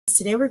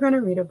today we're going to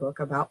read a book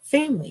about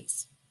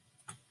families.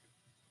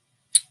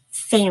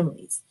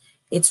 Families.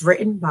 It's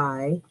written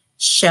by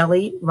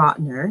Shelley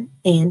Rotner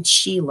and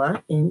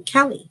Sheila N.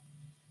 Kelly.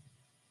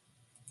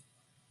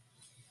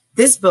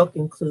 This book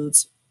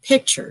includes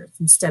pictures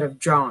instead of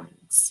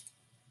drawings.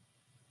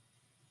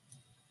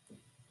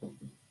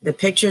 The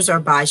pictures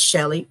are by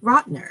Shelley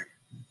Rotner.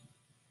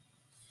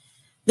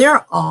 There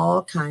are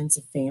all kinds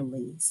of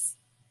families.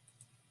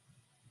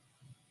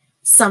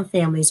 Some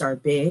families are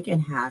big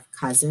and have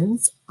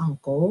cousins,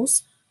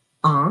 uncles,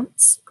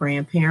 aunts,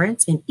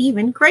 grandparents, and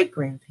even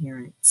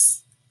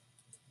great-grandparents.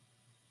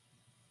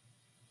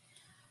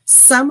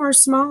 Some are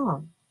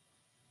small.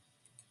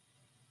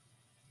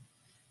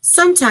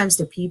 Sometimes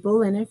the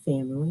people in a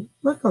family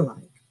look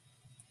alike.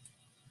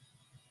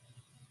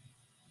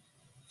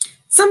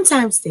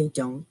 Sometimes they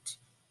don't.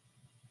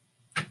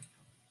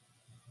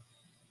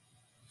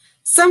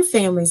 Some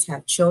families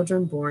have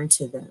children born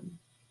to them.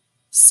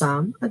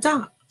 Some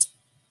adopt.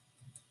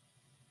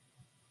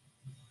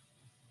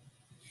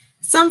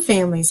 Some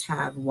families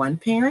have one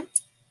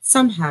parent,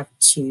 some have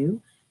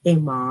two, a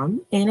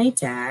mom and a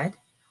dad,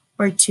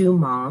 or two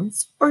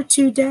moms or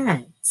two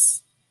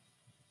dads.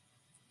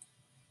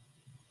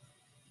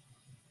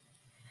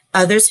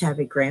 Others have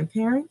a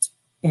grandparent,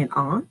 an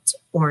aunt,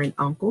 or an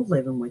uncle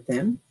living with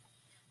them.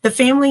 The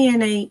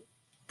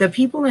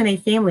people in a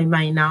family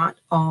may not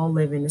all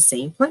live in the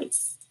same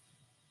place.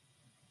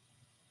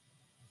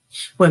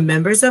 When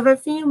members of a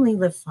family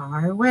live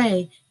far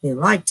away, they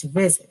like to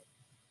visit.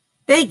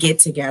 They get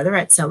together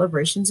at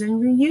celebrations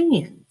and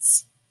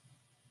reunions.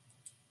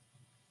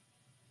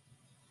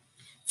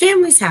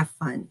 Families have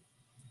fun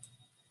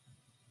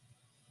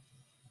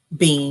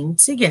being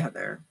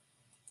together.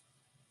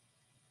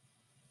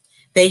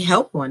 They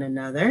help one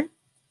another.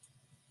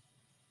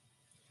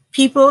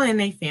 People in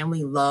a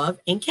family love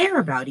and care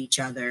about each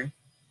other.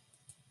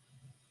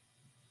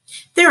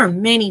 There are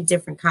many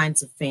different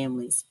kinds of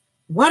families.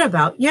 What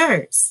about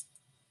yours?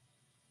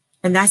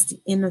 And that's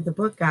the end of the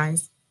book,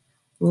 guys.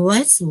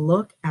 Let's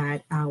look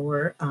at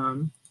our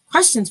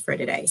questions for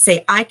today.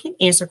 Say, I can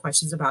answer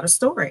questions about a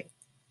story.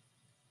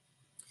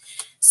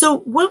 So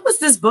what was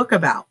this book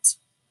about?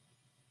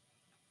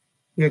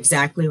 You're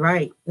exactly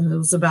right. It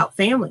was about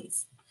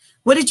families.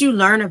 What did you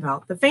learn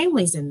about the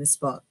families in this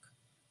book?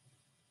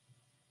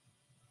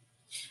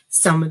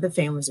 Some of the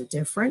families are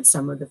different.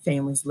 Some of the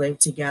families live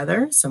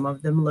together. Some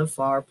of them live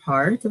far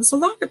apart. There was a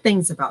lot of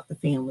things about the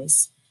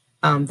families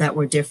that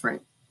were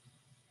different.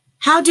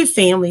 How do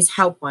families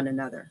help one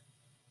another?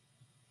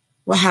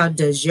 Well, how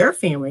does your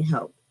family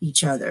help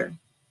each other?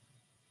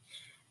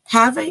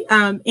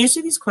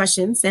 Answer these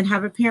questions and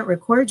have a parent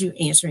record you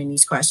answering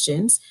these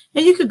questions.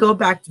 And you could go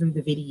back through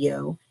the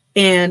video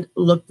and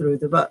look through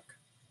the book.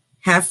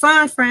 Have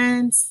fun,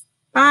 friends.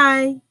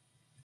 Bye.